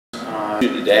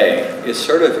Today is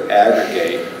sort of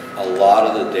aggregate a lot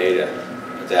of the data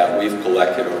that we've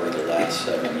collected over the last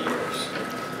 7 years.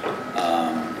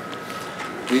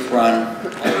 We've run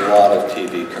a lot of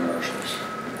TV commercials,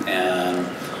 and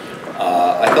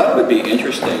I thought it would be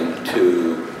interesting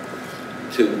to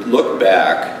look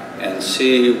back and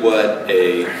see what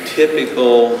a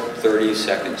typical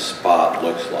 30-second spot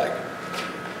looks like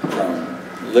from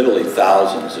literally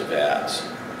thousands of ads.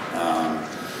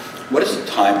 What is the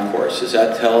time course? Does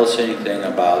that tell us anything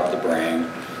about the brain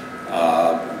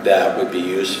that would be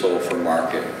useful for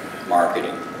marketing?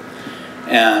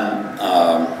 And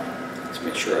let's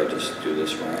make sure I just do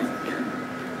this right here.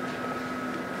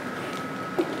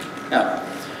 Yeah.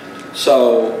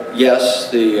 So yes,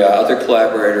 the other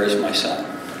collaborator is my son,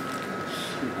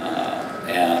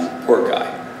 and poor guy.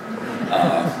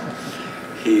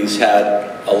 He's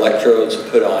had electrodes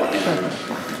put on him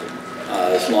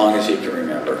as long as he can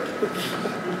remember.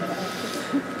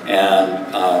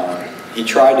 And he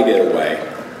tried to get away,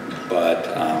 but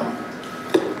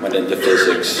went into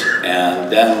physics,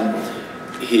 and then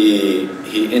he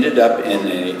ended up in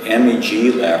an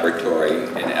MEG laboratory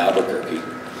in Albuquerque,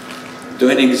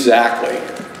 doing exactly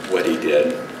what he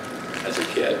did as a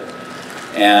kid.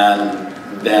 And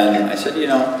then I said, you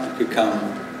know, you could come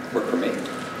work for me.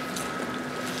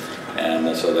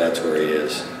 And so that's where he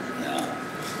is now,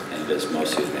 and does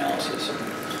most of the analysis.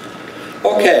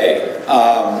 Okay,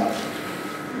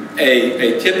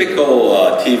 a typical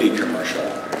TV commercial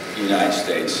in the United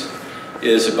States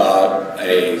is about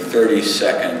a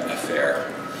 30-second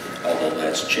affair, although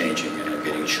that's changing and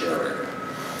getting shorter.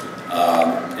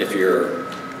 If you're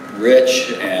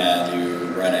rich and you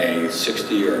run a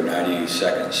 60 or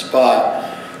 90-second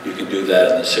spot, you can do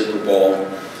that in the Super Bowl.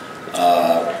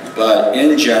 But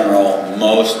in general,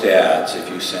 most ads, if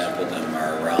you sample them,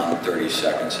 are around 30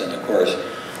 seconds. And of course,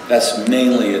 that's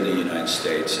mainly in the United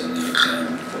States, and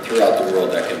throughout the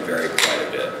world that can vary quite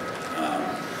a bit.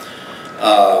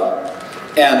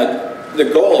 And the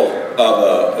goal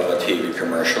of a TV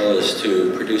commercial is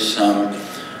to produce some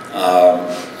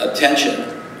attention,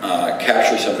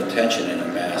 capture some attention in a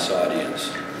mass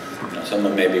audience. You know,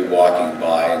 someone may be walking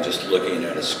by and just looking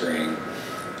at a screen.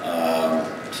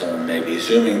 Someone may be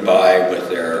zooming by with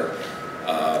their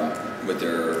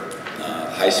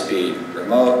high-speed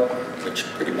remote, which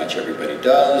pretty much everybody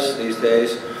does these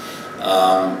days.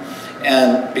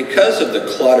 And because of the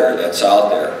clutter that's out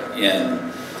there in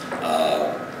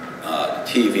the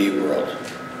TV world,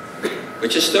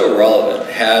 which is still relevant,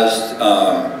 has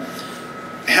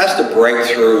to break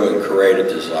through and create a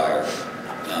desire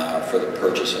for the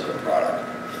purchase of a product.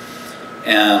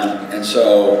 And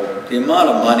so the amount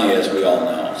of money, as we all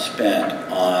know, spent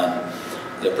on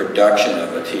the production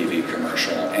of a TV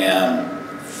commercial, and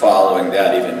following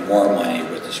that even more money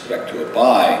with respect to a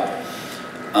buy,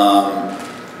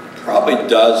 probably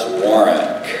does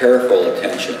warrant careful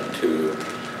attention to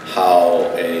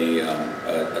how a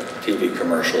TV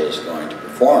commercial is going to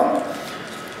perform.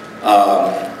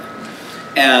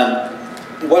 And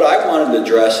what I wanted to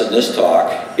address in this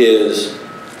talk is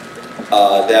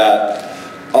that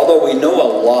although we know a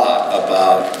lot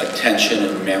about attention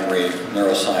and memory,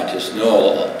 neuroscientists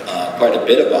know quite a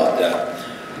bit about that,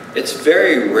 it's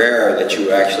very rare that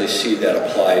you actually see that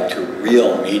applied to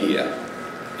real media.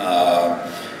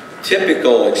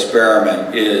 Typical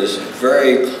experiment is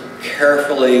very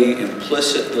carefully,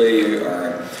 implicitly,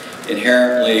 or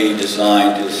inherently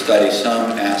designed to study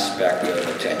some aspect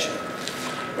of attention,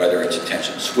 whether it's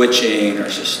attention switching or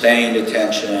sustained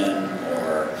attention,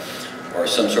 or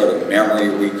some sort of memory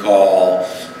recall,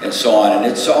 and so on. And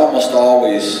it's almost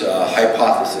always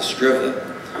hypothesis driven.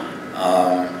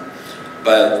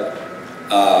 But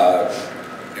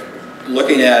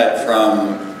looking at it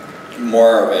from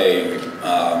more of a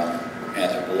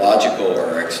anthropological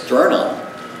or external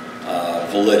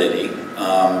validity,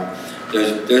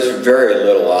 there's very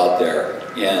little out there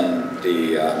in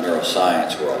the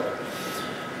neuroscience world.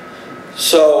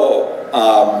 So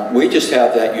we just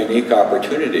have that unique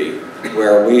opportunity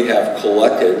where we have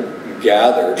collected,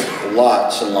 gathered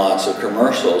lots and lots of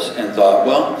commercials and thought,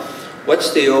 well,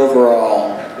 what's the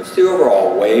overall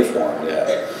waveform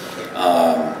that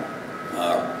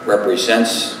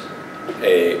represents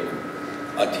a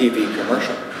TV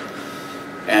commercial?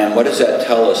 And what does that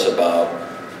tell us about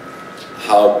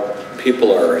how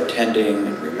people are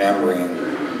attending, remembering,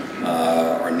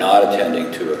 or not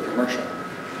attending to a commercial?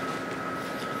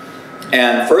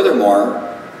 And furthermore,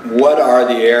 what are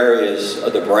the areas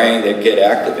of the brain that get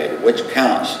activated? Which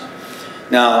counts?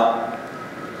 Now,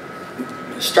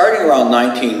 starting around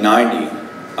 1990,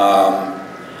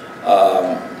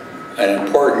 an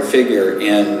important figure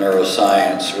in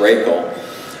neuroscience, Rakel,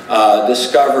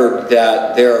 discovered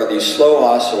that there are these slow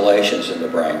oscillations in the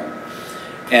brain.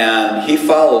 And he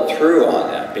followed through on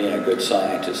that, being a good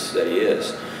scientist that he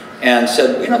is, and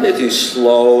said, you know, there's these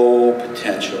slow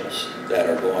potentials that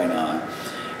are going on.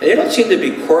 And they don't seem to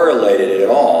be correlated at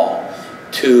all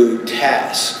to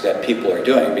tasks that people are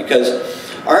doing, because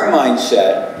our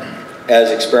mindset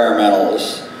as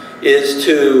experimentalists is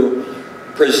to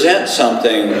present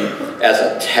something as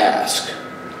a task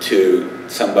to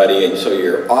somebody, and so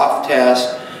you're off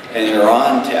task and you're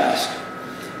on task.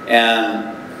 And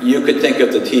you could think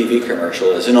of the TV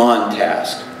commercial as an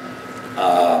on-task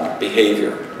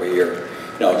behavior, where you're,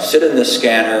 you know, sit in the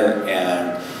scanner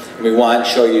and we want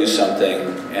to show you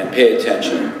something and pay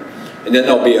attention, and then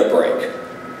there'll be a break.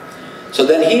 So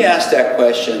then he asked that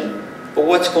question, but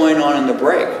what's going on in the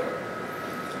break?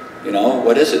 You know,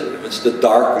 what is it? What's the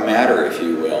dark matter, if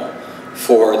you will,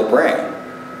 for the brain?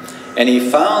 And he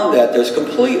found that there's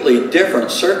completely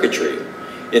different circuitry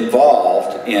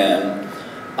involved in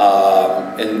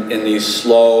these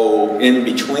slow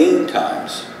in-between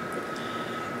times.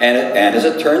 And as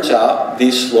it turns out,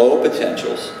 these slow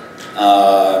potentials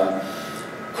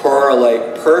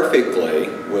correlate perfectly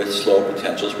with slow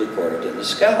potentials recorded in the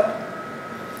scalp.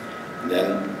 And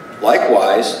then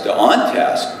likewise, the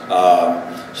on-task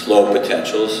slow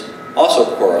potentials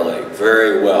also correlate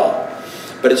very well.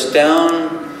 But it's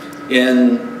down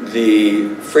in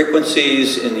the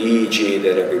frequencies in the EEG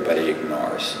that everybody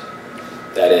ignores.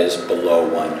 That is below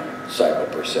 1 cycle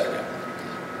per second.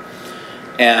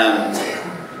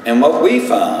 And what we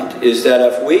found is that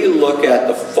if we look at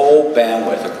the full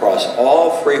bandwidth across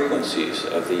all frequencies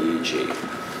of the EEG,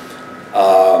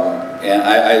 and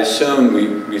I assume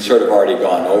we've sort of already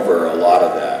gone over a lot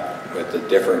of that with the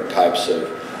different types of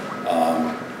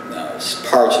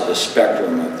parts of the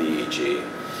spectrum of the EEG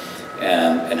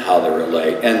and how they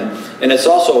relate. And it's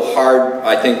also hard,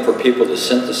 I think, for people to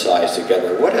synthesize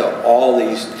together what do all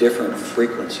these different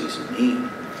frequencies mean.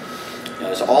 You know,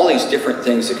 there's all these different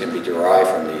things that can be derived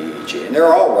from the EEG, and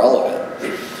they're all relevant.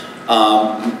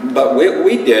 But what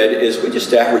we did is we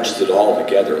just averaged it all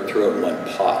together and threw it in one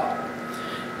pot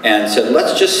and said,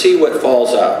 let's just see what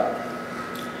falls out.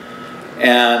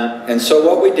 And so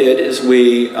what we did is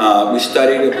we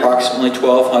studied approximately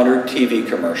 1,200 TV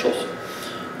commercials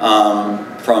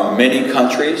from many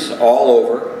countries all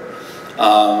over.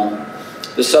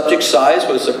 The subject size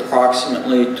was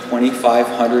approximately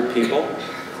 2,500 people,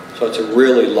 so it's a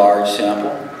really large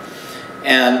sample.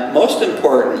 And most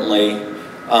importantly,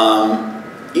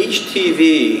 each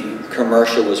TV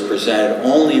commercial was presented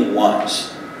only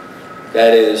once.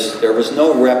 That is, there was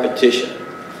no repetition.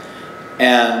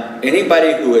 And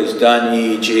anybody who has done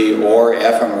EEG or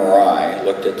fMRI,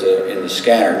 looked at in the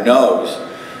scanner, knows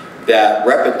that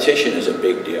repetition is a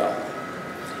big deal.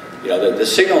 You know, the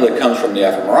signal that comes from the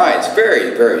fMRI, it's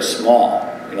very, very small.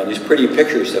 You know, these pretty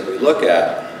pictures that we look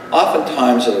at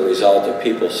oftentimes are the result of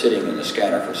people sitting in the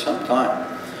scanner for some time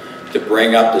to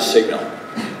bring up the signal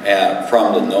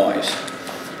from the noise.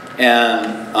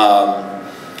 And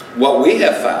what we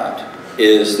have found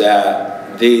is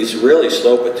that these really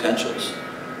slow potentials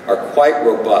are quite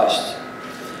robust,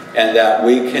 and that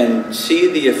we can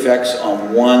see the effects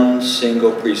on one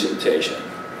single presentation,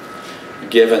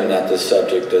 given that the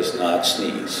subject does not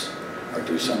sneeze or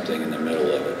do something in the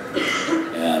middle of it,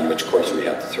 and which of course we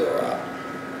have to throw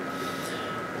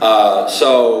out.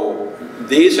 So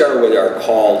these are what are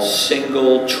called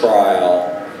single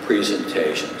trial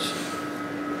presentations,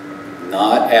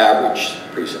 not average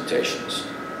presentations.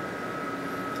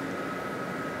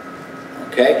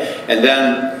 Okay, and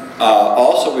then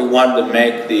also we wanted to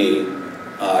make the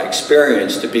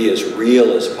experience to be as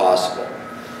real as possible.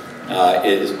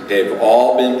 They've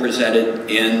all been presented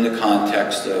in the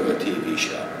context of a TV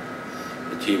show.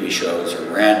 The TV shows are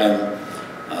random,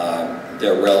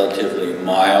 they're relatively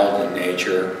mild in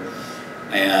nature,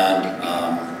 and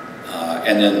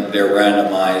then they're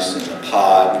randomized in the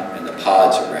pod, and the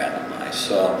pods are randomized.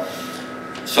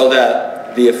 So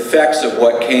that the effects of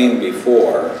what came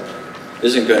before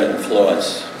isn't going to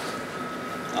influence,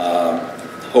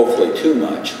 hopefully too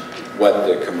much, what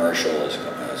the commercial is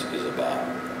about.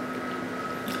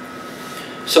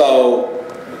 So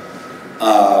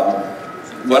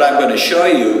what I'm going to show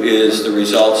you is the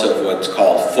results of what's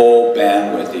called full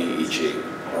bandwidth EEG,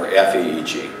 or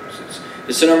FEEG.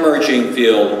 It's an emerging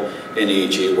field in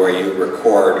EEG where you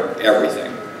record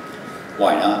everything.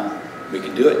 Why not? We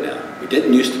can do it now. We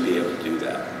didn't used to be able to do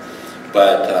that.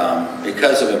 But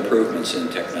because of improvements in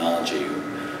technology,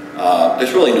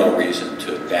 there's really no reason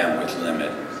to bandwidth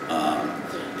limit.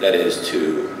 That is,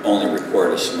 to only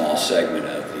record a small segment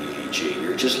of the EEG. EEG.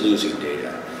 You're just losing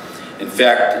data. In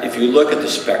fact, if you look at the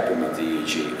spectrum of the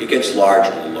EEG, it gets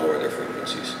larger the lower the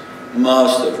frequencies.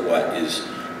 Most of what is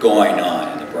going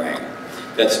on in the brain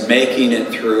that's making it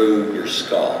through your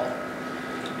skull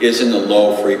is in the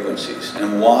low frequencies.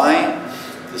 And why?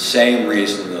 The same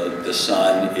reason the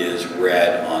sun is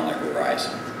red on the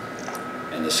horizon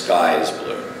and the sky is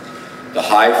blue. The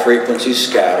high frequencies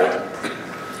scatter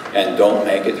and don't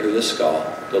make it through the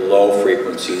skull. The low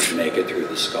frequencies make it through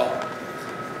the skull.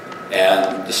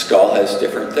 And the skull has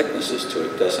different thicknesses to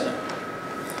it, doesn't it?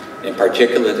 In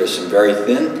particular, there's some very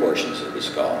thin portions of the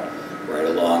skull right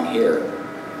along here.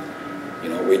 You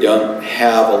know, we don't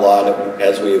have a lot of,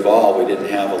 as we evolved, we didn't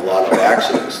have a lot of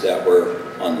accidents that were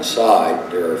on the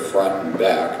side. They were front and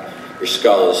back. Your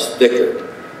skull is thicker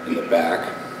in the back,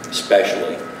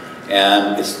 especially,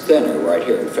 and it's thinner right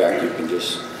here. In fact, you can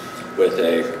just, with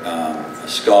a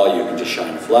skull, you can just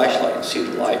shine a flashlight and see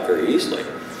the light very easily.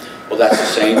 Well, that's the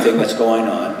same thing that's going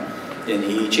on in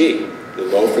EEG. The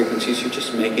low frequencies, you're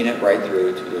just making it right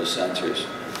through to those sensors,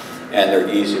 and they're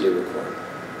easy to record.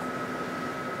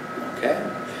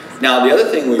 Okay? Now, the other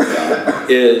thing we've done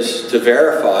is to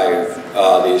verify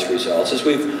these results is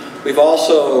we've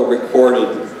also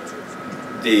recorded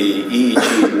the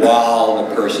EEG while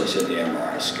the person's in the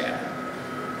MRI scan.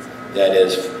 That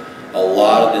is, a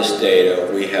lot of this data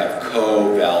we have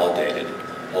co-validated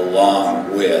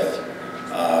along with,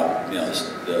 you know,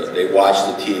 they watch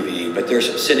the TV, but they're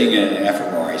sitting in an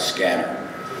fMRI scanner,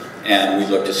 and we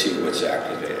look to see what's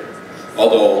activated.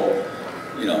 Although,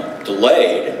 you know,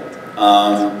 delayed,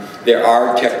 there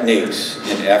are techniques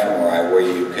in fMRI where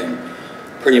you can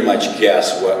pretty much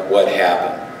guess what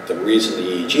happened. The reason the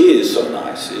EEG is so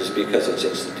nice is because it's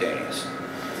instantaneous.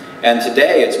 And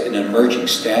today it's an emerging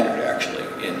standard, actually,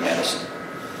 in medicine.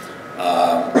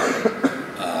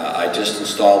 I just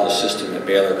installed a system at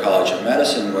Baylor College of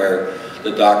Medicine where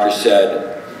the doctor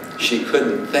said she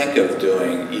couldn't think of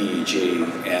doing EEG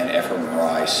and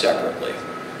fMRI separately.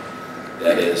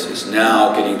 That is, it's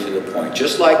now getting to the point,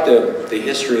 just like the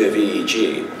history of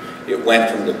EEG, it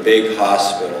went from the big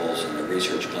hospitals and the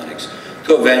research clinics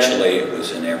to eventually it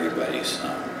was in everybody's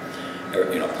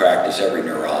you know, practice. Every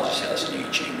neurologist has an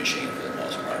EEG machine for the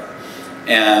most part.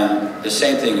 And the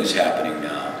same thing is happening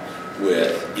now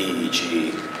with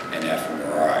EEG and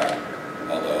fMRI,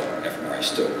 although fMRI is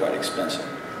still quite expensive.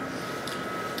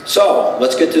 So,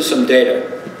 let's get to some data.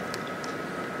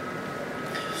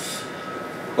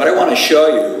 What I want to show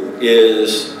you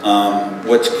is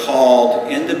what's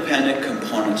called independent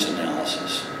components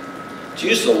analysis. It's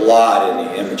used a lot in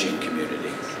the imaging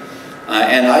community.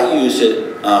 And I use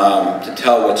it to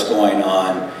tell what's going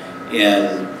on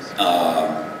in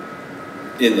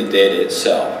the data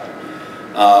itself.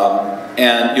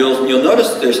 And you'll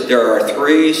notice there are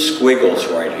 3 squiggles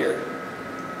right here.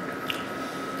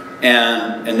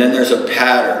 And then there's a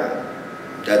pattern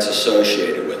that's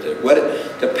associated with it.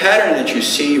 The pattern that you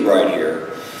see right here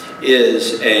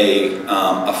is a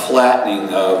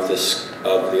flattening of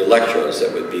the electrodes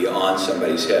that would be on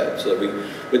somebody's head. So that we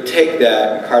would take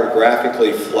that and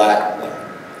cartographically flatten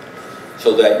them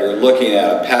so that you're looking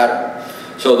at a pattern.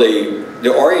 So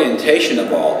the orientation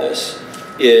of all this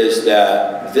is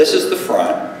that this is the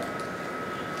front,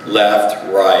 left,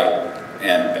 right,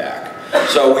 and back.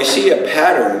 So we see a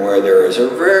pattern where there is a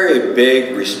very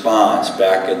big response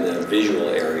back in the visual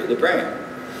area of the brain.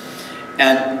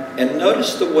 And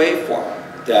notice the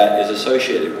waveform that is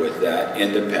associated with that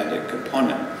independent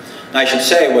component. Now I should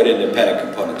say what independent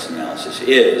components analysis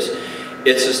is.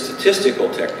 It's a statistical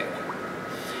technique.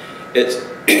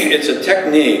 It's a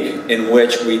technique in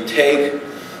which we take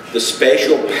the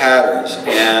spatial patterns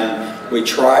and we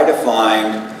try to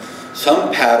find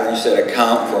some patterns that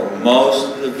account for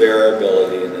most of the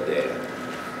variability in the data.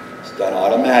 It's done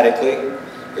automatically.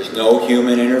 There's no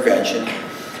human intervention.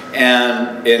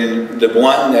 And in the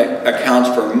one that accounts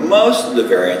for most of the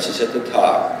variance is at the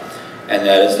top, and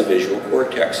that is the visual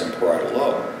cortex and parietal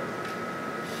lobe.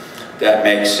 That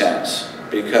makes sense,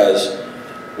 because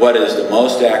what is the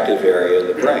most active area of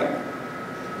the brain?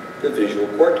 The visual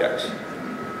cortex.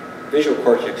 Visual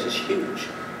cortex is huge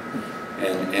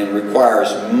and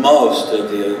requires most of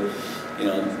the,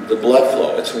 the blood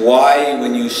flow. It's why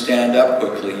when you stand up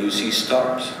quickly you see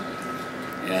stars.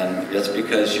 And that's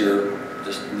because you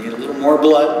just need a little more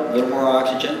blood, a little more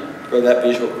oxygen for that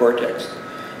visual cortex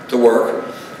to work.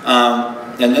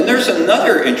 And then there's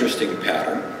another interesting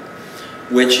pattern,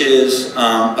 which is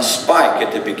a spike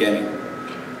at the beginning.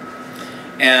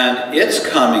 And it's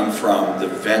coming from the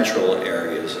ventral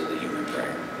areas of the human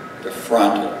brain, the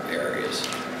frontal areas,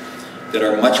 that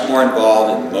are much more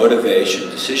involved in motivation,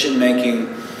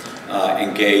 decision-making,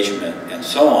 engagement, and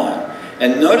so on.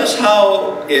 And notice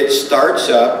how it starts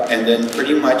up and then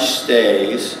pretty much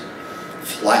stays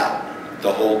flat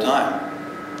the whole time.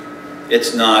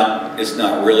 It's not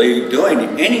really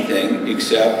doing anything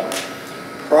except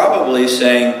probably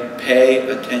saying, pay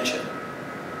attention.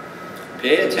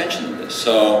 Pay attention to this.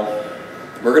 So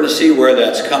we're going to see where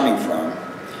that's coming from.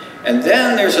 And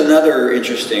then there's another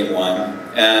interesting one,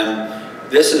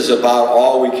 and this is about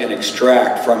all we can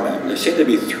extract from it. There seem to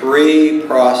be 3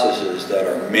 processes that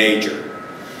are major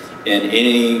in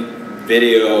any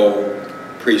video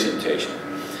presentation.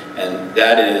 And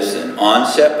that is an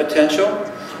onset potential,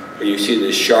 where you see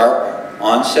this sharp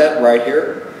onset right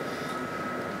here.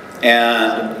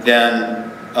 And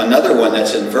then another one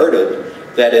that's inverted,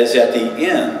 that is at the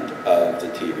end of the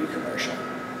TV commercial.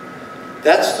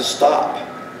 That's the stop.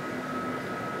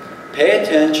 Pay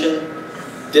attention,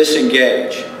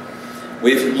 disengage.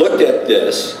 We've looked at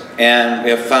this and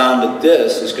we have found that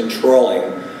this is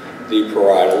controlling the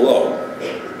parietal lobe.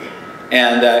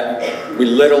 And that we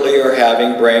literally are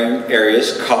having brain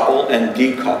areas couple and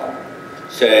decouple.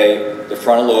 Say the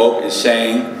frontal lobe is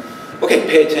saying, okay,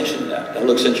 pay attention to that. That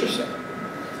looks interesting.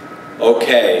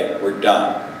 Okay, we're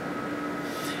done.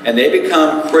 And they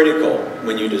become critical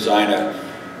when you design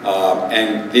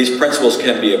and these principles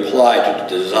can be applied to the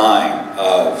design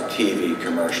of TV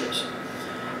commercials.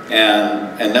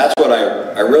 And that's what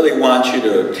I really want you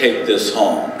to take this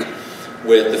home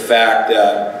with, the fact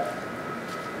that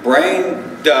brain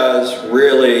does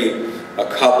really a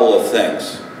couple of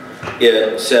things.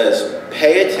 It says,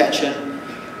 pay attention,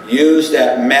 use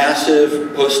that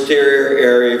massive posterior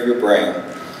area of your brain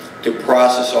to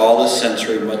process all the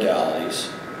sensory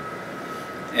modalities,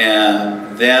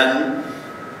 and then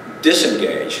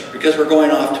disengage, because we're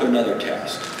going off to another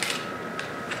task.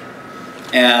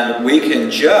 And we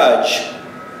can judge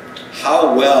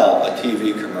how well a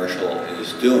TV commercial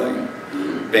is doing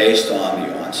based on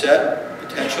the onset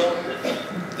potential,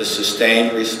 the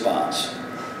sustained response,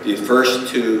 the first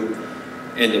 2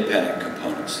 independent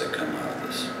components that come out of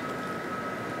this.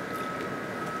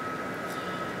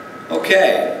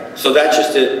 Okay, so that's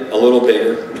just it, a little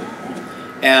bigger.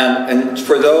 And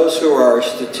for those who are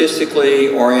statistically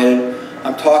oriented,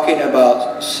 I'm talking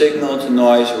about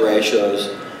signal-to-noise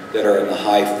ratios that are in the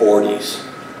high 40s,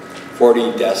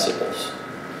 40 decibels.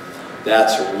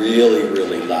 That's really,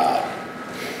 really loud.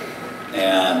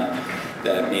 And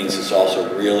that means it's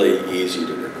also really easy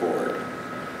to record.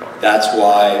 That's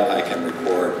why I can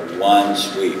record one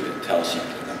sweep and tell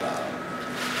something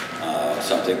about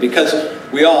something. Because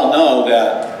we all know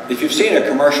that if you've seen a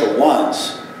commercial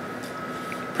once,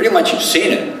 pretty much you've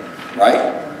seen it,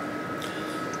 right?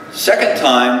 Second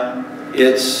time,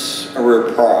 it's a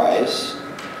reprise.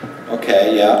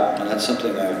 Okay, yeah, well, that's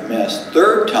something I've missed.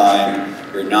 Third time,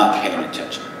 you're not paying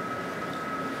attention.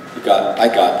 I got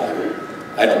that.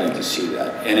 I don't need to see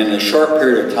that. And in a short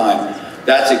period of time,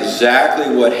 that's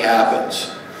exactly what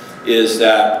happens, is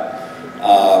that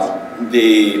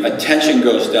the attention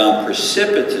goes down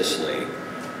precipitously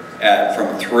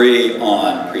from 3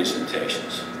 on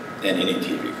presentations in any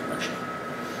TV commercial.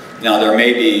 Now, there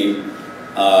may be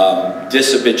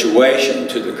dishabituation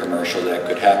to the commercial that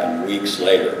could happen weeks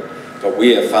later, but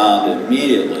we have found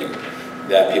immediately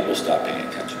that people stop paying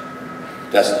attention.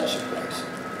 That's no surprise.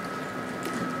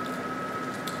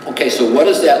 Okay, so what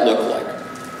does that look like?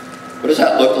 What does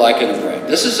that look like in a brain?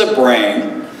 This is a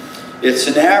brain. It's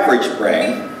an average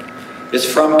brain. It's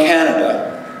from Canada.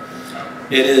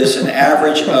 It is an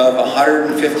average of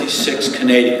 156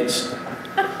 Canadians.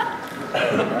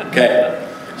 Okay,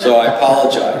 so I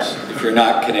apologize if you're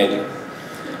not Canadian.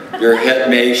 Your head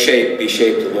may be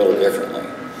shaped a little differently.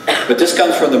 But this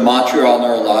comes from the Montreal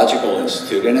Neurological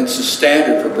Institute, and it's a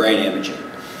standard for brain imaging.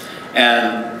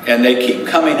 And they keep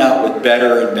coming out with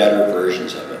better and better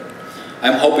versions of it.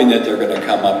 I'm hoping that they're going to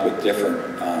come up with different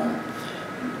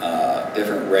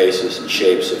races and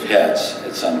shapes of heads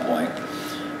at some point.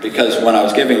 Because when I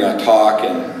was giving a talk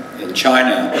in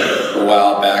China a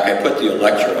while back, I put the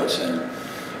electrodes in.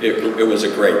 It was a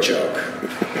great joke.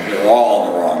 They were all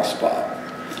in the wrong spot.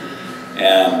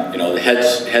 And, you know, the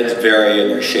heads vary and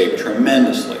they're shaped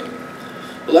tremendously.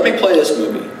 But let me play this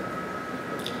movie.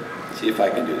 See if I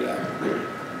can do that.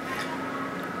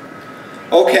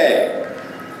 Okay,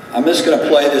 I'm just going to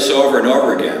play this over and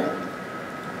over again.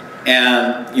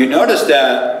 And you notice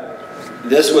that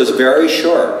this was very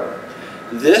short.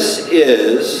 This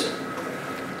is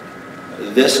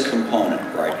this component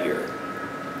right here.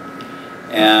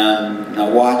 And now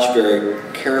watch very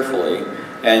carefully,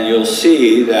 and you'll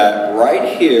see that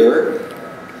right here,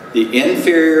 the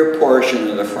inferior portion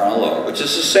of the frontal lobe, which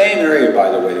is the same area,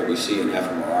 by the way, that we see in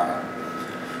fMRI,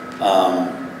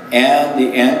 and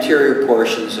the anterior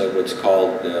portions of what's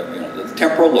called the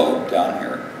temporal lobe down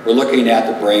here, we're looking at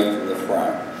the brain from the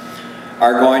front,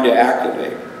 are going to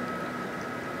activate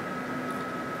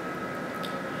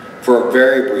for a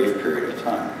very brief period of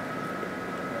time.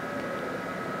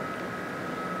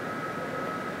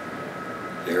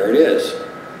 There it is.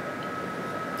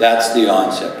 That's the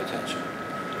onset potential.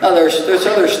 Now there's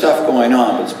other stuff going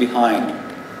on, but it's behind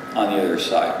on the other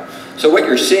side. So what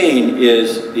you're seeing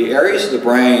is the areas of the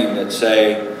brain that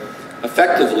say,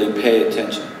 effectively pay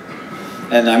attention.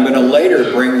 And I'm going to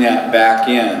later bring that back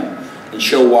in and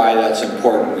show why that's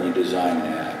important when you design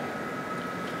an ad.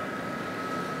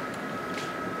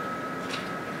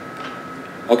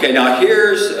 Okay, now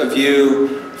here's a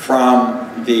view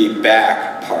from the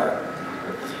back part.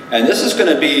 And this is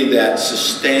going to be that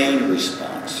sustained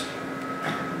response.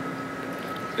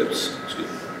 Oops, excuse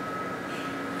me.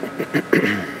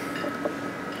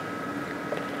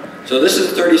 So this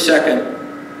is a 30-second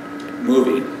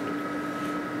movie.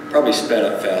 Probably sped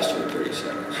up faster than 30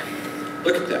 seconds.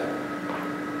 Look at that.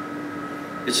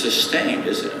 It's sustained,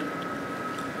 isn't it?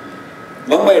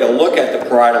 One way to look at the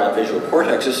parietal and visual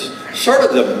cortex is sort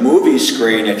of the movie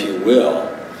screen, if you will,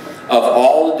 of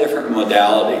all the different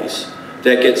modalities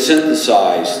that get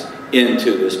synthesized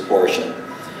into this portion.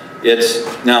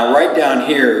 Now right down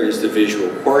here is the visual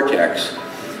cortex.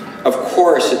 Of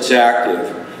course it's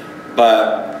active,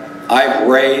 but I've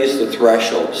raised the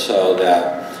threshold so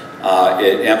that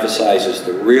it emphasizes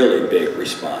the really big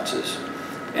responses.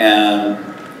 And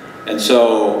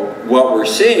so what we're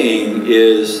seeing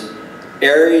is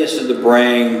areas of the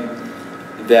brain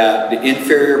that the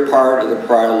inferior part of the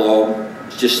parietal lobe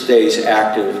just stays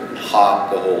active and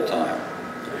hot the whole time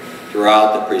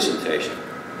throughout the presentation.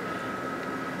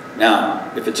 Now,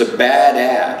 if it's a bad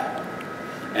ad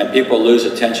and people lose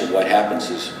attention, what happens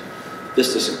is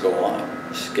this doesn't go on.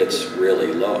 This gets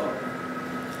really low.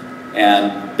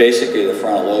 And basically the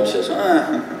frontal lobe says,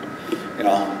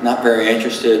 not very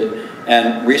interested,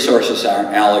 and resources aren't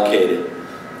allocated,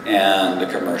 and the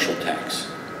commercial tanks.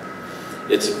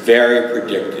 It's very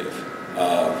predictive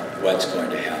of what's going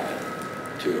to happen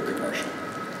to a commercial.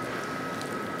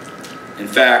 In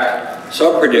fact,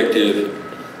 so predictive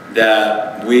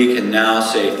that we can now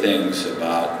say things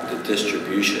about the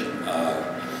distribution of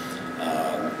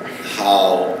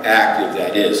how active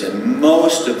that is. And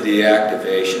most of the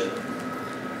activation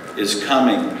is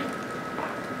coming,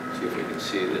 see if we can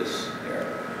see this there.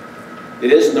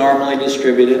 It is normally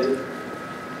distributed,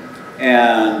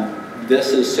 and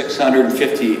this is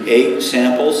 658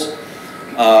 samples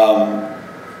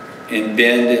and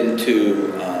binned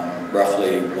into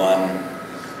roughly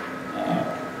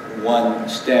one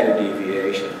standard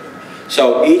deviation.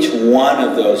 So each one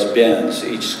of those bins,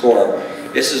 each score,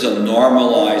 this is a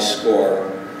normalized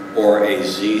score or a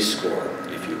z-score,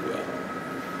 if you will.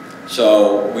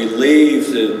 So we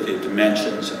leave the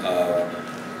dimensions of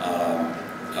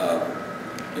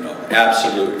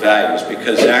absolute values,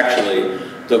 because actually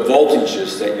the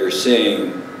voltages that you're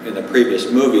seeing in the previous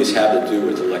movies have to do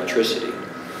with electricity.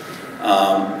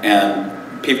 And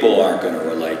people aren't going to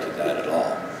relate to that at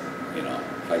all.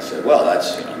 If I say, well,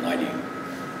 that's 90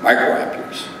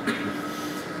 microamperes,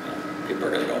 people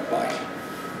are going to go by.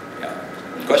 Yeah.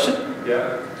 Question?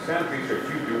 Yeah. Sound research.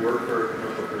 You do work for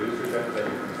commercial producers. Is that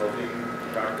your consulting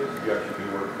practice? You actually do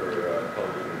work for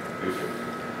television producers.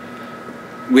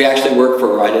 We actually work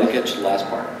for. I didn't catch the last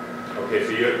part. Okay,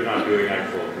 so you're not doing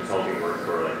actual consulting work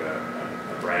for like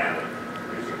a brand of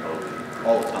producing television.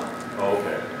 All the time. Oh,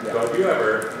 okay. Yeah. So have you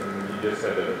ever, and you just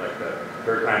said that like the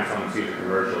third time someone sees a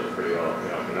commercial is pretty well,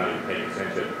 they're not even paying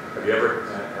attention. Have you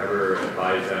ever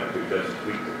advised them to just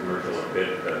tweak the commercial a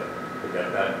bit to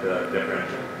get that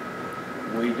differential?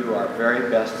 We do our very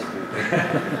best to do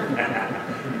that.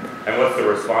 And what's the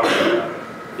response to that?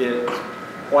 It's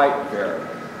quite variable.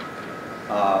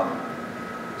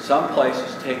 Some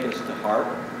places take us to heart.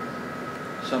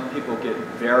 Some people get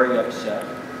very upset.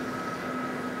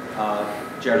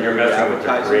 You're messing with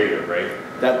the creative, right?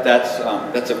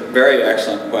 That's a very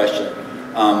excellent question.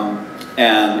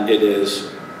 And it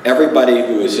is, everybody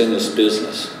who is in this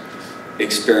business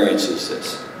experiences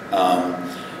this.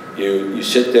 You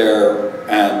sit there,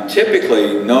 and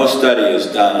typically no study is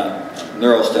done,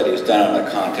 neural study is done in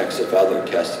the context of other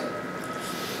testing.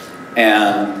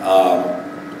 And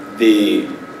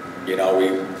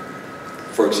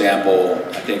for example,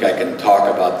 I think I can talk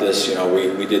about this,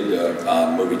 we did the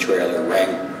movie trailer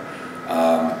Rango.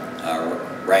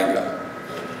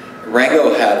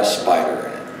 Rango had a spider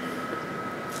in it,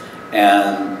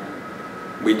 and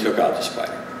we took out the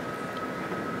spider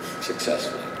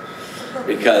successfully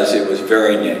because it was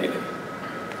very negative.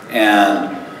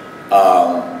 And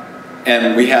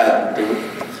And we had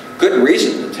good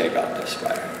reason to take out this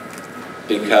way,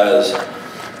 because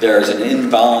there's an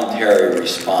involuntary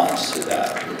response to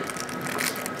that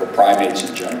for primates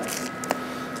in general.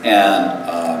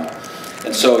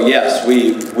 And so yes,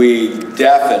 we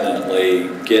definitely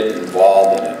get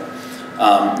involved in it,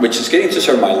 which is getting to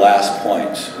sort of my last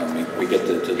point when we get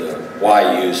to the why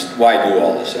do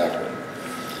all this effort.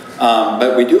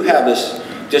 But we do have this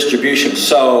distribution.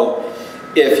 So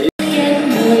if you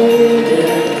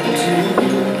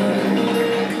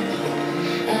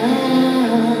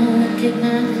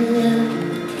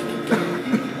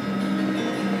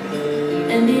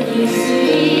and if you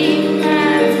see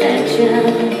my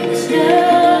reflection,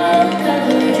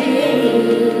 snow-covered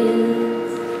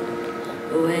hills,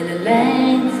 when the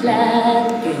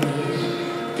landslide brings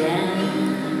down.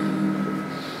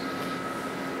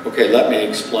 Okay, let me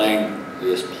explain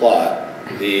this plot.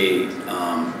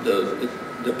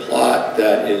 The plot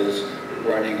that is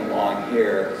running along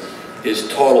here is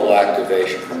total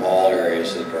activation from all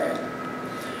areas of the brain.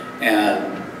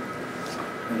 And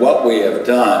what we have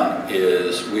done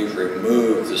is we've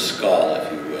removed the skull,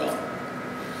 if you will.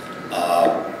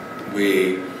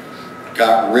 We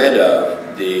got rid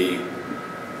of the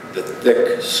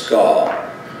thick skull,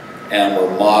 and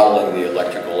we're modeling the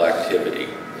electrical activity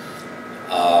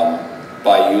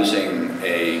by using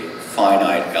a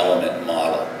finite element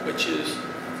model, which is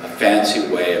a fancy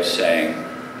way of saying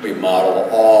we model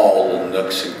all the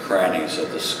nooks and crannies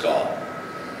of the skull.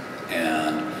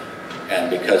 And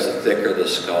because the thicker the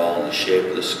skull and the shape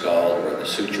of the skull, where the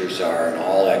sutures are and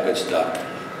all that good stuff,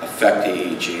 affect the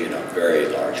EEG in a very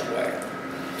large way.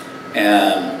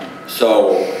 And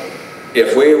so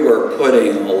if we were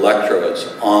putting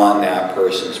electrodes on that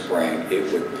person's brain,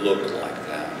 it would look like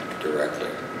that directly,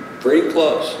 pretty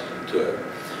close to it.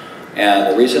 And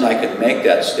the reason I can make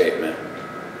that statement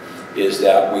is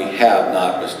that we have,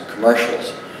 not with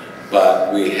commercials,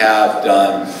 but we have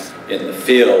done in the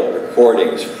field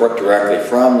recordings directly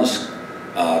from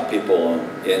people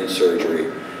in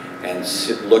surgery and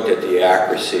looked at the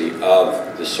accuracy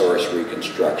of the source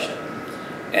reconstruction.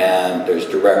 And there's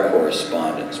direct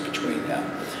correspondence between them,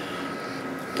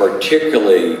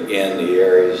 particularly in the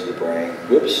areas of the brain.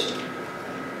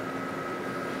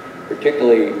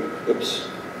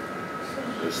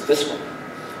 It's this one.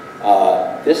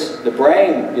 The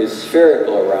brain is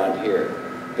spherical around here,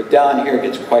 but down here it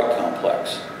gets quite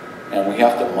complex. And we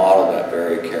have to model that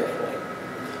very carefully.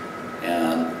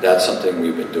 And that's something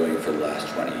we've been doing for the last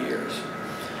 20 years.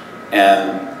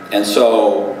 And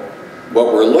so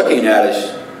what we're looking at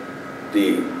is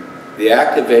the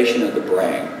activation of the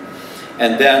brain.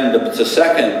 And then the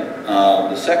second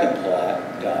plot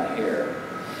down here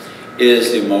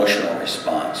is the emotional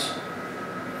response.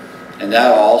 And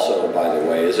that also, by the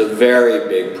way, is a very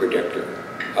big predictor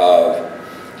of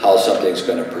how something's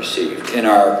going to perceive. In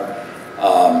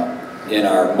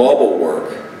our mobile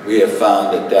work, we have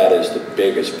found that that is the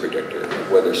biggest predictor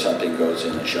of whether something goes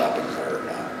in a shopping cart or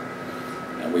not.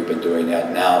 And we've been doing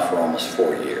that now for almost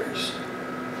 4 years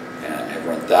and have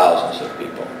run thousands of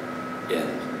people in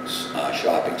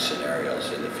shopping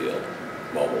scenarios in the field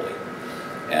mobily.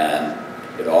 And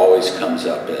it always comes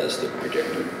up as the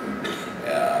predictor.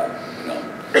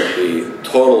 The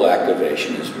total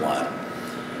activation is one.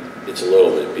 It's a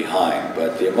little bit behind,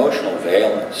 but the emotional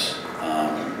valence,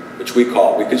 which we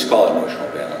just call it emotional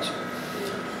valence,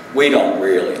 we don't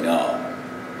really know.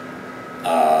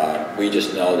 We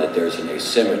just know that there's an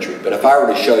asymmetry. But if I were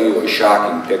to show you a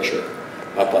shocking picture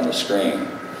up on the screen,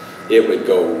 it would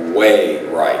go way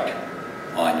right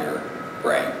on your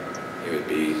brain. It would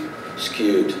be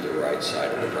skewed to the right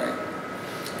side of the brain.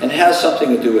 And it has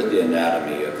something to do with the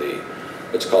anatomy of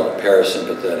what's called the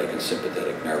parasympathetic and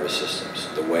sympathetic nervous systems,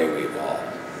 the way we evolve.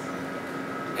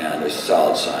 And there's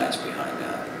solid science behind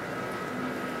that.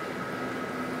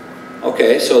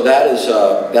 Okay, so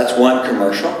that's one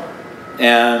commercial.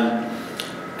 And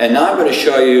now I'm going to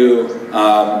show you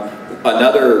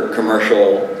another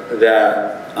commercial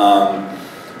that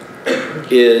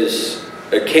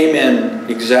came in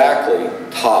exactly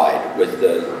tied with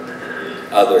the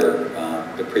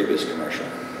previous commercial.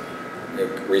 The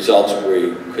results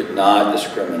we could not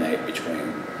discriminate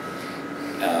between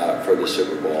for the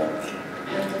Super Bowl.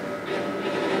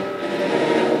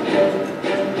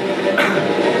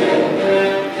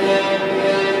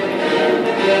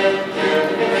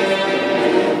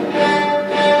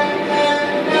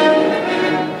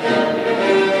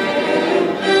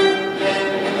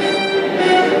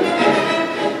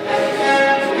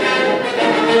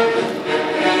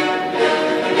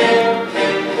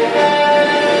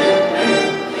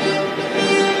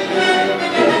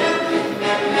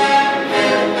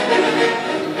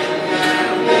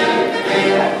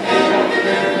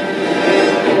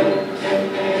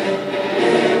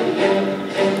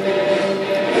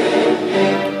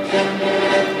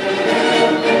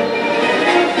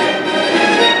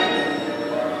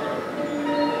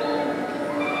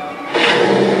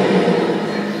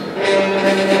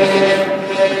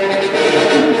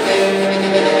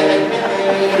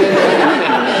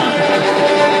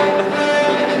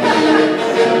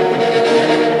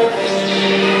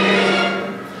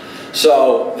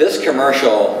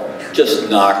 just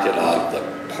knocked it out of the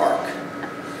park.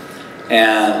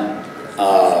 And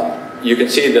you can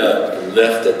see the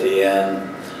lift at the end,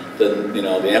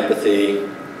 the empathy,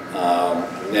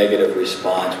 negative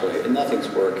response, and nothing's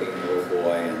working, oh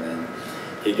boy, and then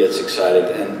he gets excited.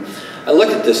 And I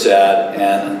looked at this ad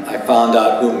and I found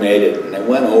out who made it, and I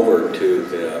went over to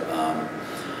the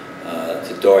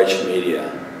to Deutsche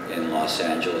Media in Los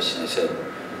Angeles, and I said,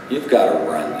 "You've got to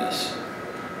run this,"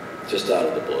 just out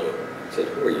of the blue. I said,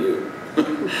 "Who are you?"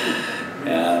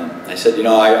 And I said, "You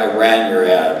know, I ran your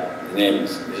ad."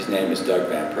 His name is Doug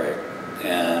Van Prague,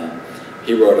 and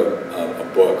he wrote a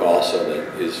book also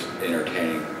that is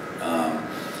entertaining.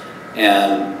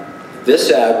 And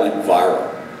this ad went viral.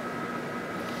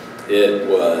 It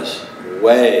was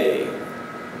way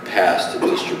past the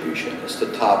distribution. It's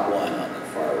the top one on the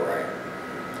far right.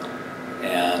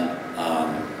 And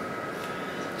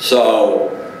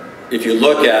so if you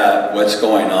look at what's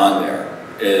going on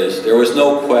there was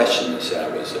no question this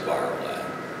ad was a viral ad.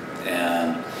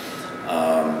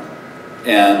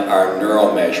 And our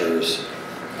neural measures,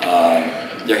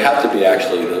 there have to be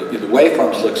actually, the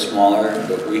waveforms look smaller,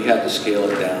 but we had to scale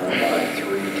it down by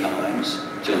 3 times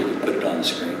so you could put it on the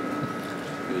screen.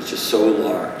 It was just so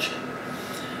large.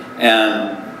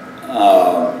 And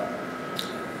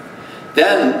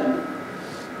then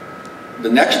the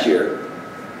next year,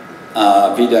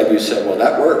 VW said, well,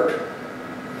 that worked.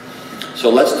 So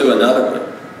let's do another one.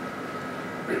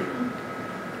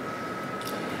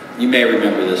 You may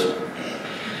remember this one.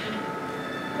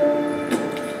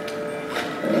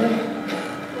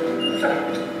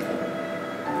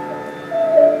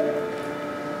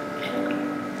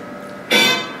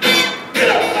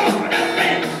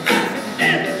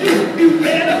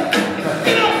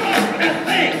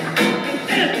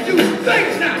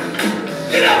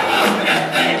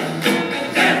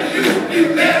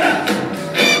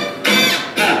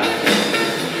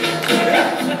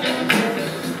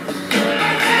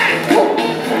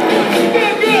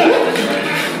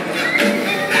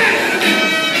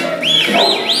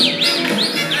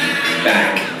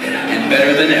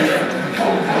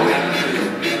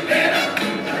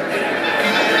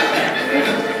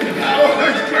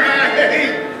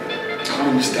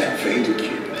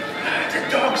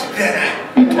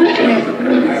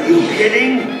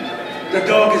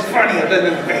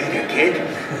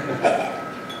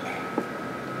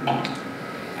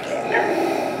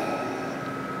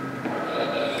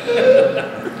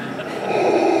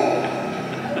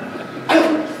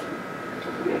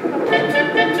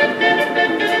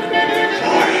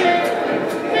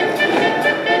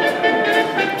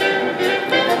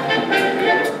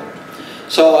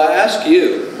 So I ask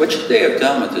you, what should they have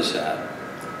done with this ad?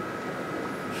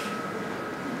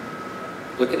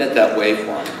 Looking at that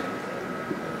waveform,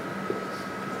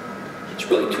 it's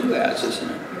really 2 ads, isn't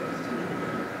it?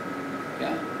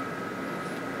 Yeah.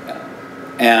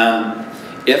 And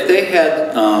if they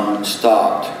had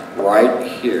stopped right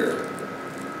here,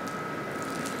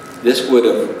 this would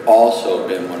have also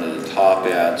been one of the top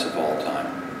ads of all time.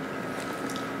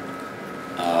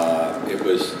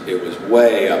 It was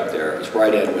way up there. It's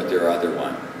right in with their other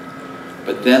one.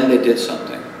 But then they did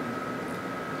something.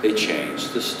 They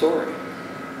changed the story.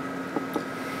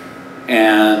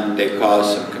 And they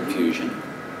caused some confusion.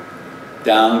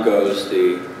 Down goes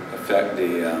the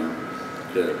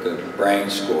brain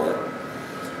score.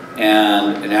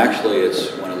 And actually it's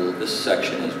this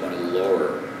section is one of the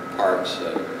lower parts.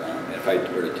 If I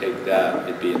were to take that,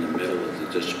 it'd be in the middle of the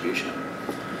distribution.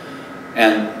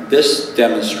 And this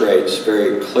demonstrates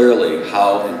very clearly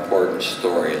how important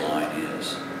storyline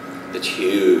is. It's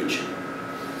huge.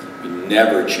 You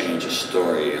never change a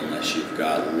story unless you've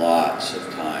got lots of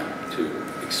time to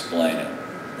explain it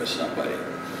with somebody.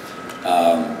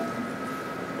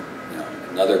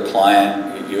 Another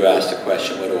client, you asked a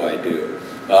question, what do I do?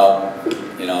 Well,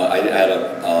 I had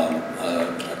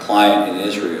a client in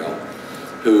Israel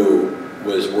who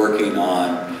was working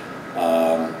on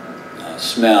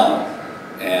smell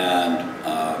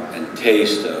and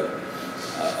taste of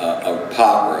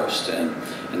pot roast,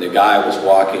 and the guy was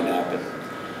walking up and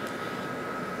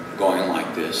going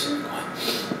like this, and going,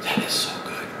 that is so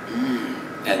good.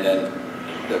 And then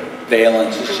the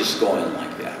valence is just going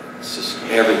like that. It's just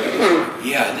everybody's going,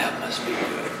 yeah, that must be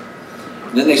good.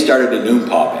 And then they started a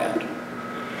Noompa band,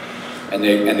 and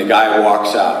the guy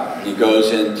walks out. He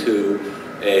goes into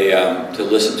to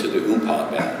listen to the Oompa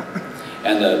band,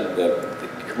 and the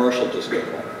commercial just goes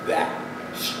like that,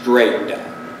 straight down.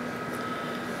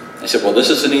 I said, well, this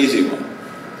is an easy one.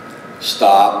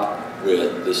 Stop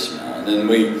with the smell. And then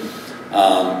we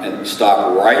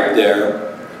stop right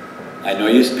there. I know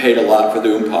you paid a lot for the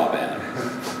Oompa band,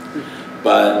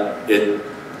 but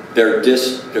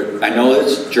I know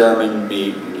it's German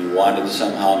meat and you wanted to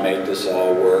somehow make this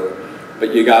all work,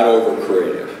 but you got over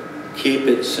creative. Keep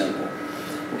it simple.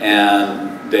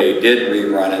 And they did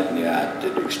rerun it, and the ad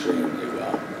did extremely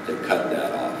well. They cut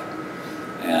that off.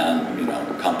 And, you know,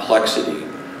 complexity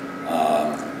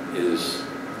is,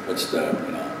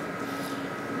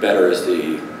 better is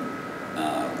the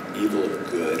evil of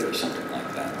good or something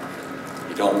like that.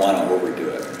 You don't want to overdo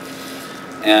it.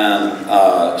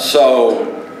 And so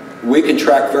we can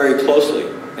track very closely.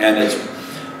 And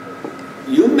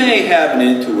you may have an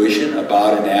intuition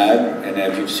about an ad, and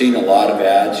if you've seen a lot of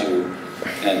ads,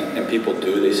 and people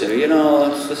do, they say, you know,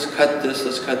 let's cut this,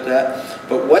 let's cut that.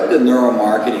 But what the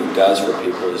neuromarketing does for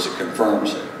people is it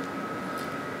confirms it.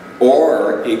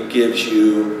 Or it gives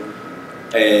you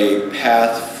a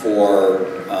path for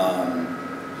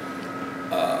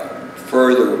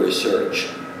further research.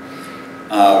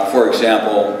 For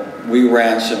example, we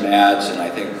ran some ads, and I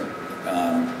think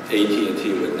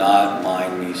AT&T would not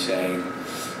mind me saying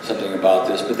something about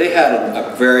this, but they had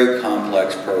a very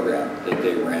complex program that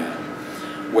they ran,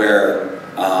 where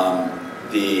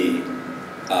the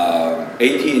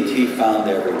AT&T found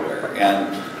everywhere,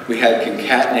 and we had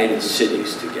concatenated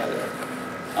cities together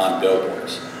on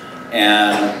billboards,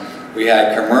 and we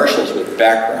had commercials with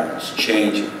backgrounds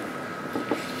changing.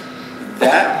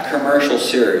 That commercial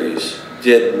series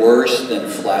did worse than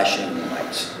flashing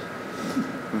lights.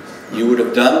 You would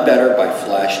have done better by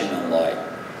flashing a light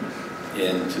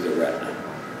into the retina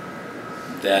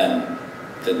than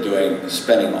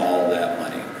spending all of that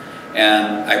money.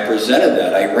 And I presented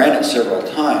that. I ran it several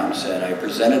times, and I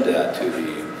presented that to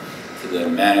the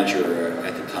manager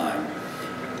at the time.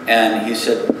 And he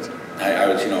said, I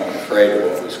was, afraid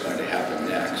of what was going to happen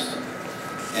next.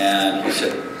 And he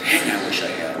said, dang, I wish I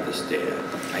had this data.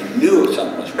 I knew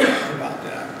something was wrong about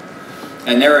that.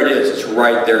 And there it is. It's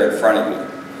right there in front of you.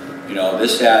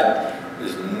 This ad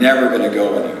is never going to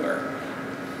go anywhere.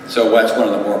 So what's one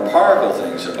of the more powerful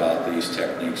things about these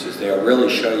techniques is they'll really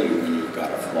show you when you've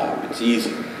got a flop. It's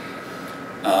easy.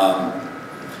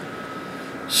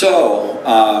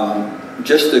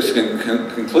 Just to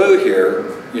conclude here,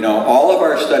 all of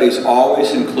our studies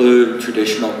always include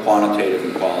traditional quantitative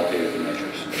and qualitative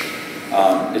measures.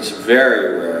 It's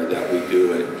very rare that we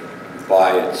do it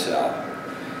by itself.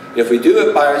 If we do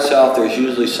it by itself, there's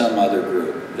usually some other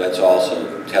group that's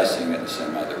also testing it in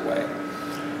some other way.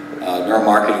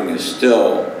 Neuromarketing is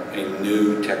still a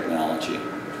new technology,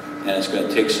 and it's going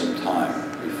to take some time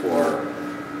before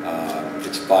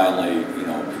it's finally,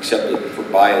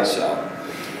 accepted by itself.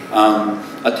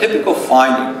 A typical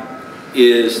finding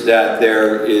is that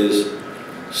there is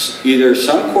either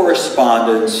some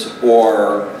correspondence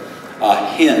or a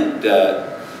hint that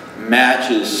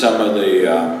matches some of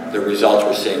the results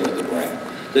we're seeing with the brain.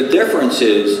 The difference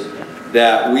is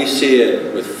that we see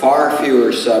it with far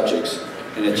fewer subjects,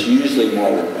 and it's usually more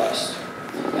robust.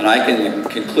 And I can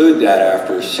conclude that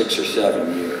after 6 or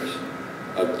 7 years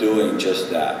of doing just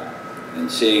that.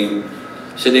 And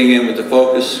sitting in with the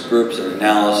focus groups and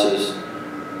analysis,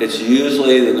 it's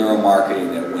usually the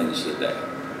neuromarketing that wins the day.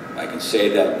 I can say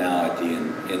that now at the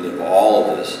end of all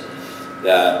of this,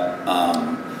 that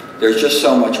there's just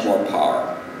so much more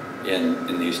power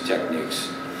in these techniques.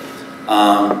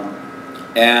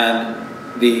 And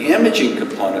the imaging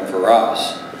component for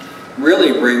us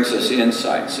really brings us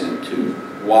insights into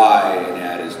why an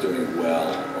ad is doing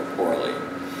well or poorly.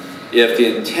 If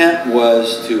the intent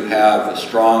was to have a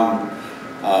strong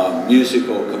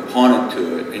musical component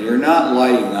to it, and you're not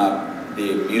lighting up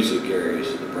the music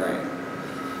areas of the brain,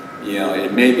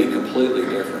 it may be completely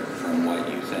different from what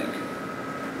you think.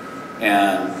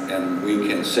 And we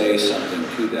can say something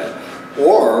to that.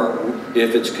 Or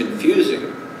if it's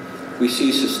confusing, we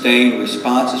see sustained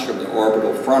responses from the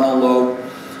orbital frontal lobe.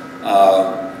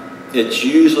 It's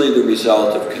usually the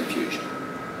result of confusion.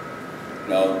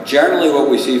 Generally what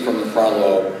we see from the frontal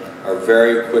lobe are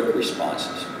very quick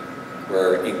responses,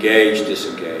 where engage,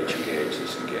 disengage, engage,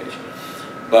 disengage.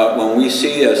 But when we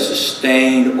see a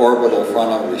sustained orbital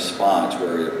frontal response,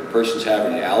 where a person's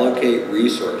having to allocate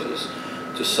resources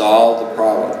to solve the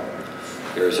problem,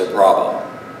 there's a problem.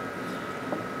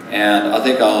 And I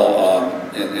think I'll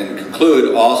and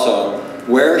conclude also,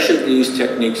 where should these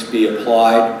techniques be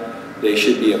applied? They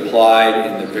should be applied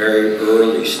in the very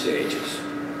early stages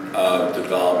of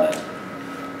development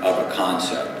of a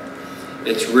concept.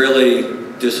 It's really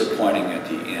disappointing at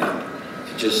the end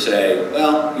to just say,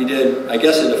 well, you did, I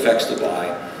guess it affects the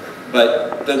buy,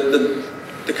 but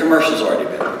the commercial's already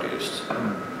been produced.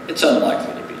 It's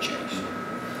unlikely to be changed.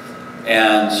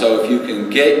 And so if you can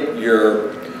get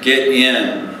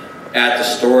in at the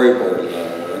storyboard level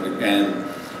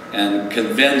and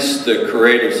convince the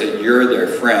creatives that you're their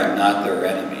friend, not their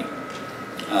enemy,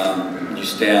 you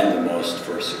stand the most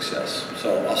for success.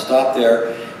 So I'll stop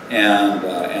there and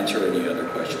answer any other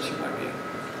questions you might be.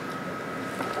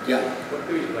 Yeah? What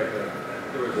do you, like,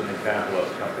 there was an example of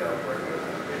a company I was working with,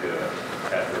 and they did a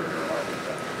test for neuromarketing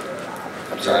test.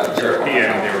 I'm sorry. European,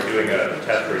 they were doing a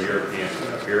test for a European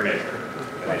beer maker,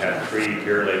 and they had 3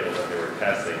 beer labels that they were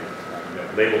testing. You know,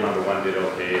 label number 1 did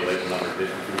okay, label number 2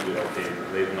 did okay,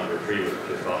 label number 3 was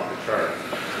just off the chart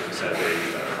as a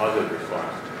positive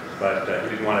response. But he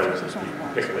didn't want to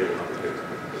pick label number 2,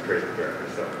 the trade character.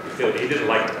 So he didn't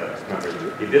like that.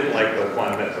 He didn't like the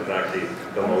one that was actually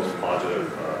the most positive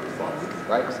response.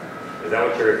 Right. Is that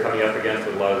what you're coming up against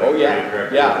with a lot of the Oh yeah, creative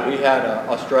directors? yeah. We had an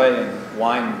Australian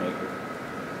winemaker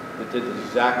that did the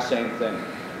exact same thing.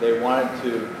 They wanted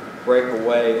to break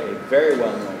away a very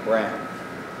well-known brand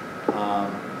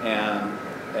and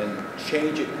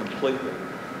change it completely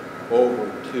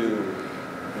over to,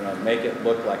 make it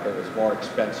look like it was more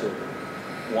expensive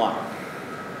wine.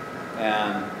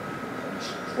 And I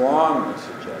strongly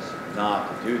suggest not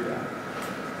to do that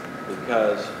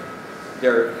because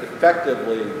they're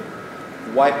effectively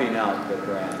wiping out the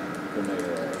brand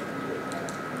familiarity.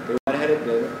 They went ahead and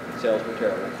did it. Sales were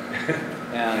terrible,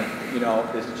 and you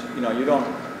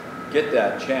don't get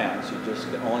that chance.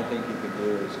 The only thing you can do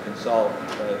is consult.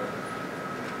 But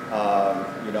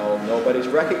nobody's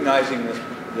recognizing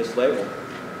this label,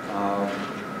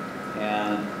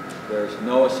 and there's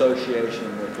no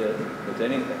association with it with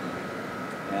anything.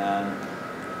 And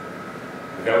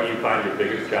is that what you find your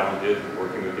biggest challenge is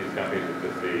working with these companies?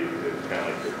 It's kind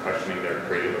of like you're questioning their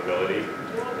creative ability?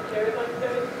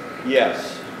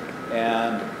 Yes,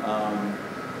 and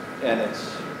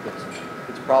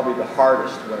it's probably the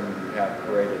hardest when you have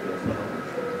creative influence.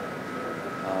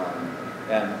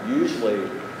 And usually,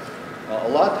 a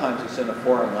lot of times it's in a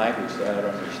foreign language that I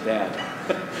don't understand.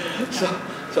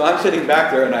 so I'm sitting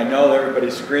back there and I know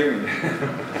everybody's screaming,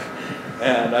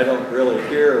 and I don't really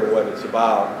hear what it's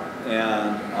about.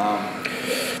 And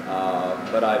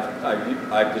but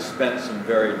I've dispensed some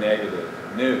very negative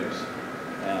news,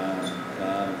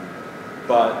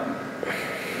 but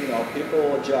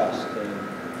people adjust,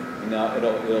 and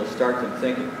it'll start them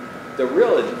thinking. The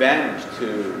real advantage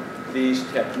to these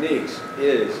techniques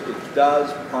is it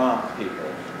does prompt people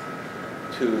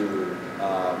to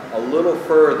a little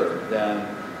further than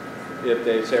if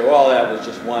they say, well, that was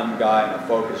just one guy in a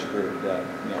focus group that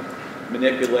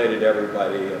manipulated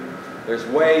everybody. And there's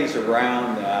ways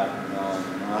around that.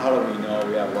 How do we know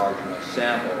we have a large enough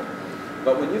sample?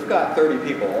 But when you've got 30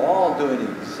 people all doing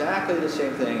exactly the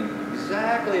same thing,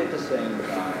 exactly at the same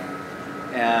time,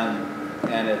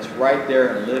 and it's right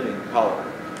there in living color,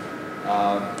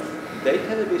 they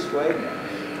tend to be swayed now.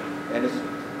 And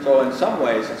so in some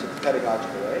ways it's a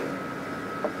pedagogical aid.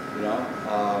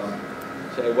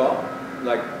 Say, well,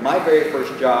 like my very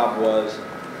first job was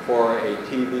for a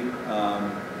TV,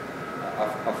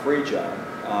 a free job,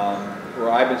 where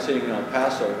I've been sitting in El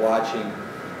Paso watching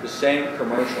the same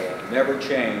commercial, never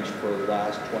changed for the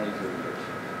last 23 years.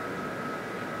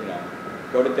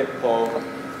 Go to Dick Poe,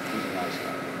 he's a nice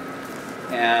guy.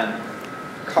 And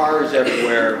cars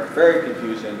everywhere, very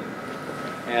confusing.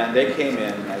 And they came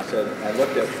in, and I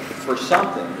looked for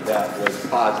something that was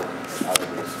positive out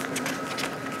of this.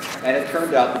 And it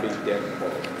turned out to be Dick Poe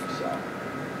himself.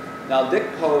 Now, Dick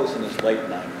Poe is in his late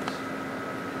 90s.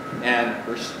 And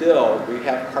we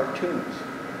have cartoons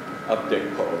of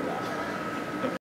Dick Poe now.